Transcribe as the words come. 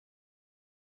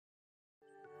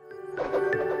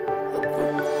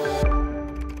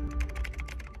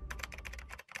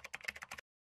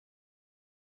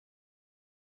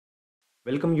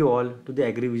Welcome you all to the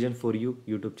AgriVision4U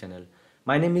YouTube channel.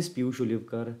 My name is Piyush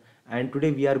Olivkar and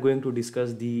today we are going to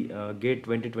discuss the GATE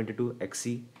 2022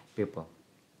 XC paper,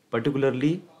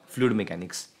 particularly fluid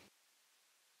mechanics.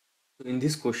 So in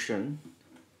this question,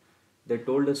 they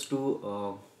told us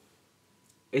to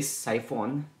a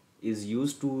siphon is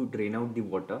used to drain out the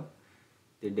water.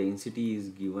 The density is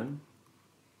given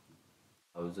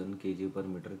 1000 kg per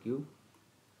meter cube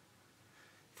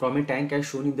from a tank as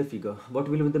shown in the figure. What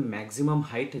will be the maximum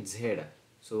height Z?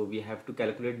 So we have to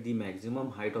calculate the maximum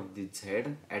height of the Z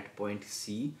at point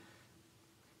C.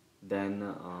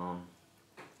 Then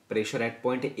pressure at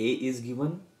point A is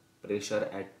given. Pressure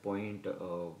at point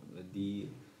the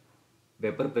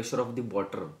vapor pressure of the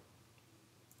water,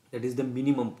 that is the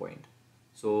minimum point.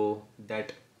 So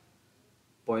that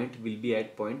point will be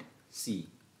at point C.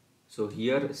 So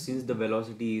here, since the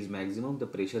velocity is maximum, the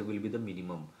pressure will be the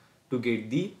minimum. To get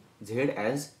the Z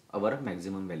as our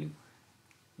maximum value,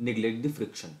 neglect the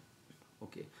friction.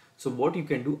 Okay, so what you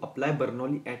can do, apply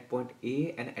Bernoulli at point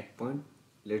A and at point,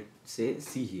 let's say,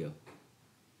 C here.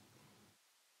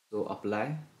 So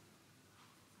apply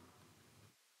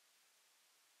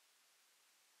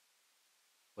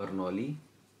Bernoulli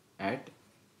at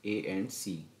A and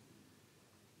C.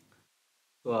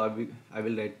 So I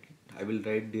will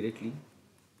write directly.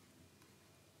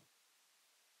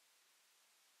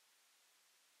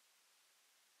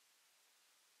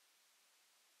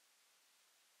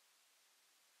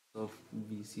 Of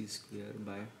BC square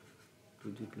by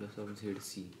 2g plus of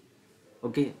ZC.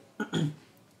 Okay,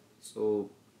 so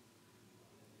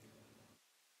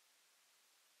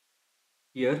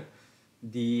here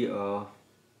the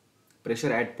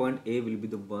pressure at point A will be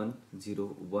the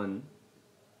 101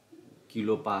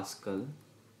 kilopascal.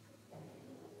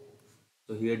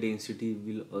 So here density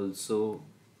will also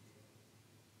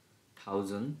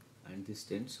 1000 and this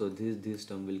 10. So this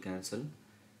term will cancel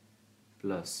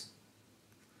plus.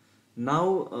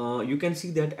 Now you can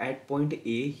see that at point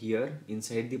A here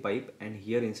inside the pipe and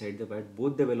here inside the pipe,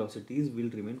 both the velocities will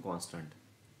remain constant.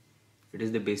 It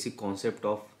is the basic concept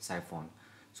of siphon.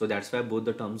 So that's why both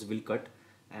the terms will cut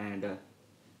and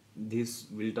this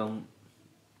will term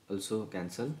also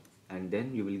cancel, and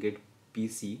then you will get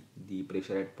PC. The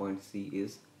pressure at point C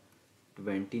is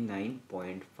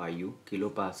 29.5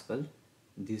 kilopascal.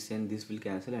 This and this will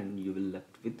cancel and you will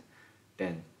left with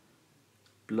 10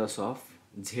 plus of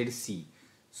ZC.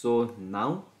 So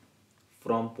now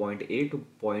from point A to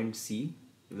point C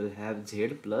you will have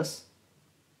Z plus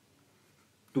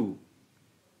 2.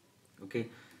 Okay,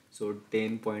 so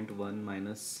 10.1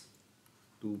 minus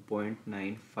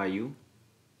 2.95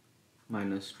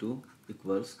 minus 2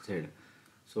 equals Z.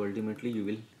 So ultimately you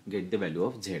will get the value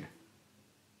of Z.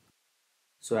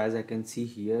 So as I can see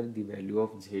here, the value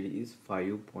of Z is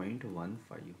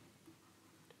 5.15.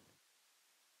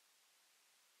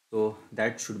 So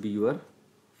that should be your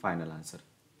final answer.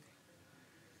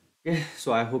 Okay,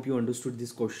 so I hope you understood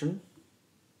this question.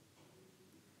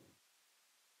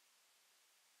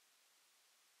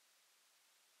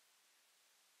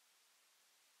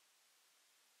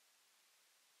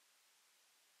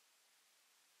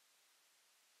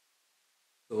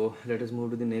 So let us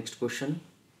move to the next question.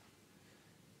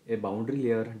 A boundary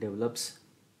layer develops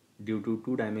due to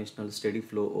two-dimensional steady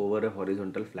flow over a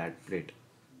horizontal flat plate.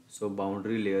 So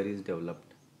boundary layer is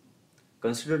developed.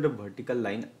 Consider the vertical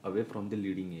line away from the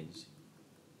leading edge.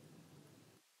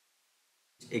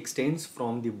 It extends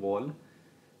from the wall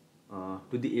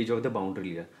to the edge of the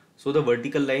boundary layer. So the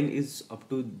vertical line is up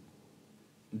to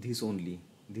this only.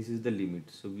 This is the limit.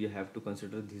 So we have to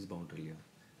consider this boundary layer,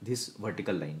 this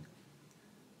vertical line.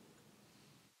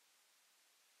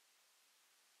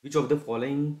 Which of the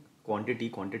following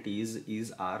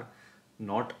quantities are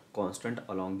not constant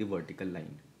along the vertical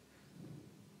line?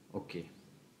 Okay,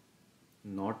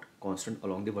 not constant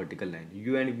along the vertical line.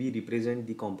 U and V represent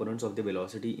the components of the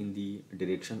velocity in the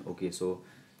direction. Okay, so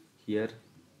here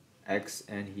X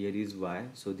and here is Y.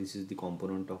 So this is the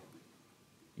component of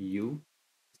U.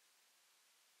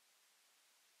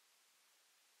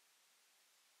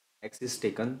 X is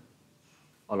taken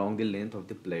along the length of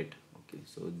the plate. Okay,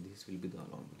 so this will be the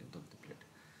along the length of the plate.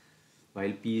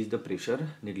 While P is the pressure,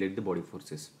 neglect the body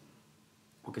forces.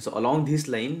 Okay, so along this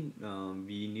line,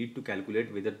 we need to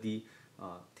calculate whether the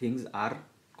things are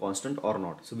constant or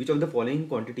not. So which of the following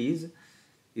quantities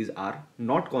are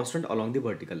not constant along the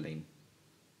vertical line?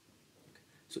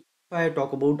 So if I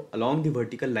talk about along the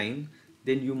vertical line,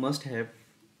 then you must have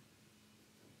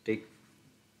take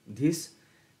this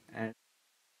and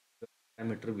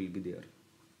diameter will be there.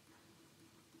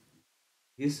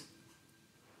 This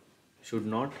should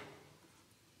not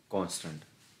constant.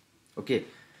 Okay,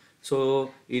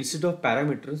 So instead of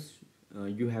parameters,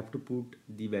 you have to put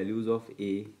the values of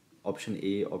A, option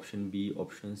B,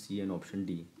 option C, and option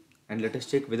D. And let us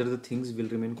check whether the things will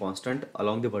remain constant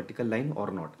along the vertical line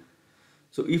or not.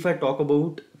 So if I talk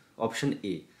about option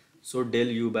A, so del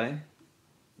U by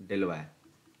del Y.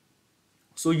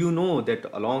 So you know that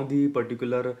along the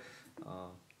particular, uh,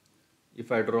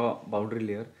 if I draw boundary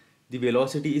layer, the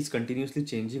velocity is continuously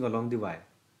changing along the Y.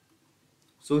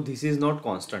 So this is not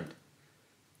constant.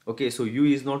 Okay, so U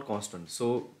is not constant.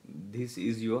 So this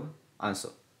is your answer.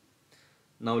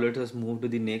 Now let us move to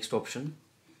the next option.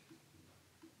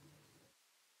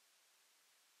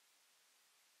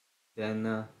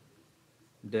 Then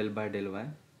del by del Y,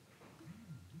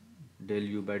 del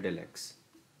U by del X.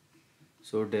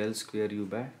 So del square U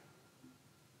by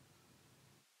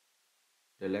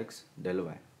del X del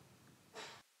Y.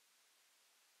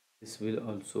 This will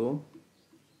also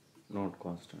not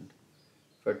constant.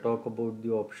 If I talk about the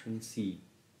option C,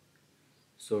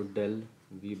 so del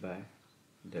V by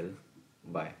del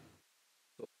Y.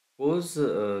 So suppose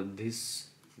this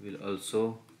will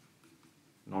also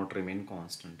not remain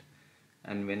constant.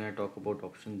 And when I talk about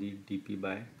option D, dP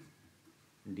by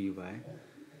dy,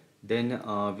 then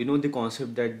we know the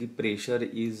concept that the pressure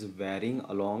is varying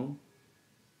along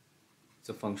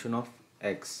the function of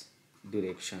x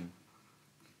direction.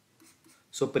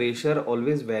 So pressure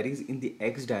always varies in the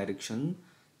x direction.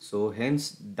 So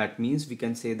hence that means we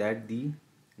can say that the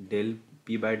del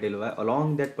p by del y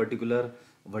along that particular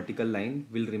vertical line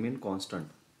will remain constant.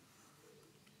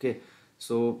 Okay,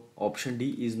 so option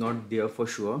D is not there for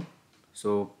sure.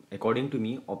 So according to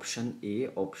me, option A,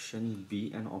 option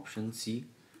B, and option C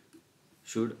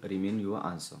should remain your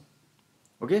answer.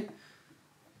 Okay,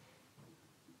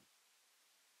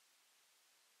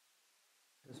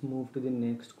 let's move to the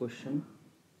next question.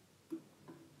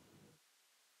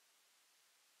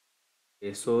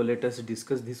 Okay, so let us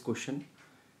discuss this question.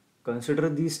 Consider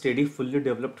the steady, fully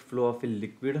developed flow of a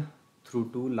liquid through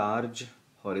two large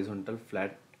horizontal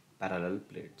flat parallel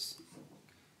plates.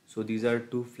 So these are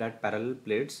two flat parallel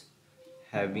plates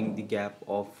having the gap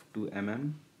of 2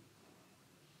 mm.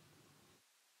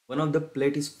 One of the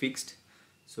plate is fixed,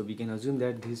 so we can assume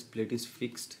that this plate is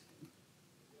fixed,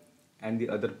 and the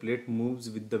other plate moves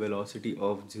with the velocity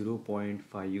of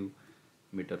 0.5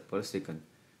 meter per second.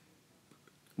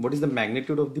 What is the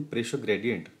magnitude of the pressure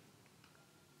gradient?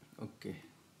 Okay,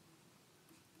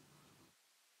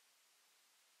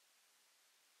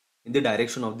 in the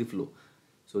direction of the flow.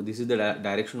 So this is the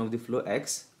direction of the flow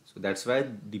x, so that's why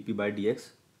dp by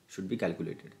dx should be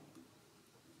calculated.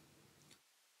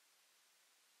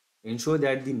 Ensure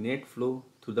that the net flow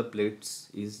through the plates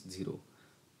is 0.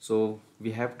 So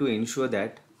we have to ensure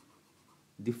that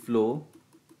the flow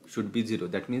should be 0.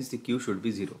 That means the q should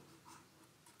be 0.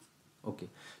 Okay,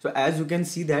 so as you can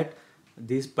see that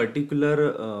this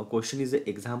particular question is an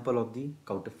example of the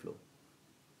counter flow.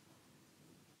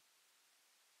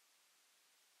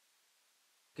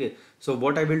 Okay, so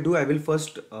what I will do, I will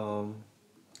first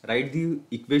write the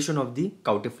equation of the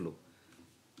counter flow.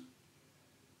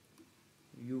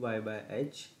 Uy by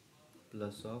h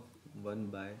plus of 1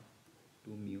 by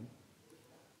 2 mu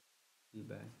d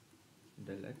by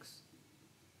del x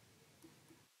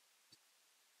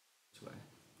hy.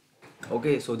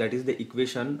 Okay, so that is the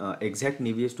equation, exact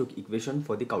Navier-Stokes equation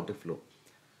for the counter flow.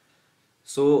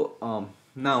 So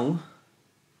now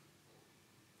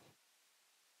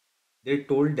they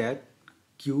told that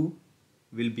q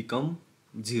will become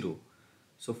 0.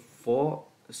 So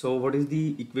what is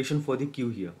the equation for the q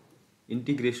here?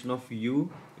 Integration of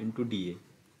u into dA.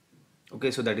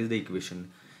 Okay, so that is the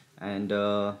equation, and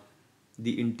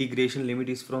the integration limit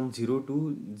is from 0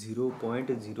 to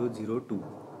 0.002.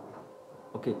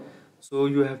 Okay, so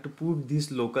you have to put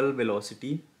this local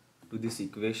velocity to this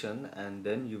equation, and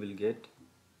then you will get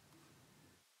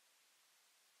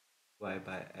y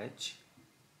by h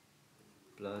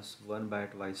plus 1 by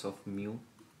twice of mu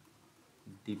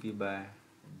dp by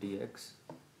dx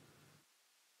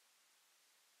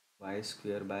y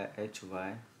square by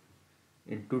hy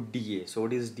into dA. So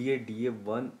what is dA? dA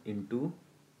 1 into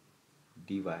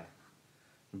dy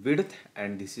width,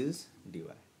 and this is dy.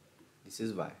 This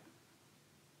is y.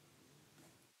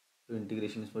 So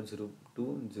integration is for 0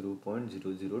 to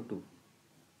 0.002.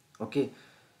 Okay,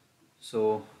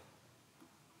 so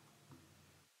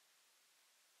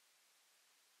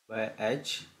by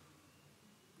h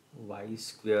y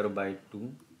square by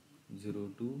 2 0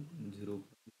 to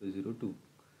 0.002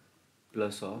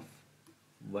 plus of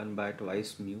 1 by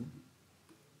twice mu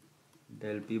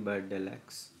del p by del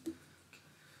x.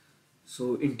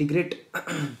 So integrate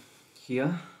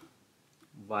here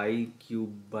y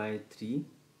cube by 3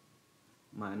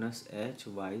 minus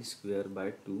hy square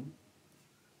by 2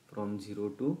 from 0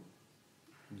 to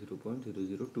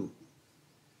 0.002.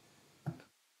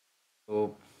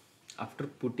 So after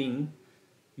putting,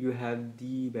 you have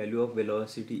the value of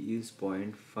velocity is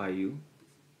 0.5,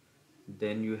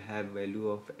 then you have value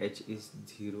of h is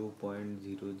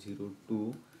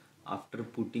 0.002. After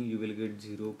putting, you will get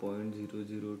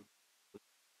 0.00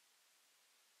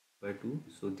 by 2,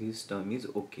 so this term is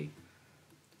okay.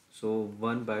 So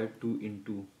 1 by 2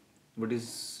 into what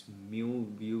is mu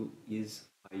mu is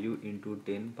 5 into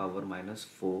 10 power minus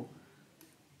 4.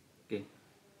 Okay,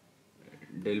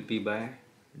 del p by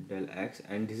del x,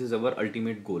 and this is our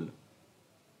ultimate goal.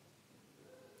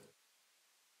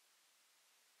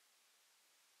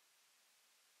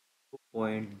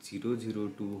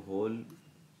 0.002 whole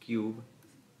cube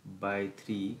by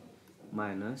 3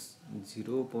 minus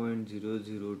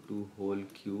 0.002 whole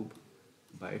cube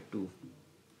by 2.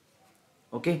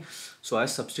 Okay, so I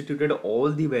substituted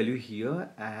all the value here,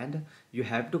 and you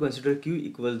have to consider q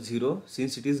equals 0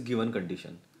 since it is given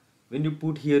condition. When you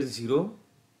put here 0,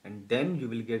 and then you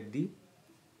will get the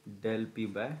del p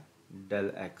by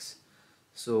del x.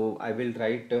 So I will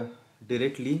write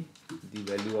directly the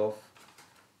value of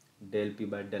del p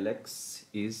by del x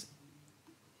is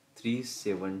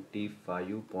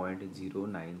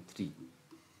 375.093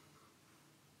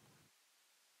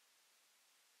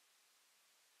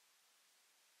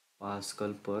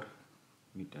 Pascal per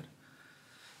meter.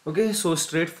 Okay, so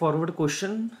straightforward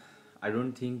question. I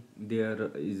don't think there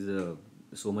is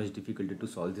so much difficulty to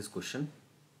solve this question.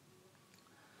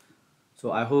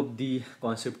 So I hope the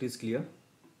concept is clear.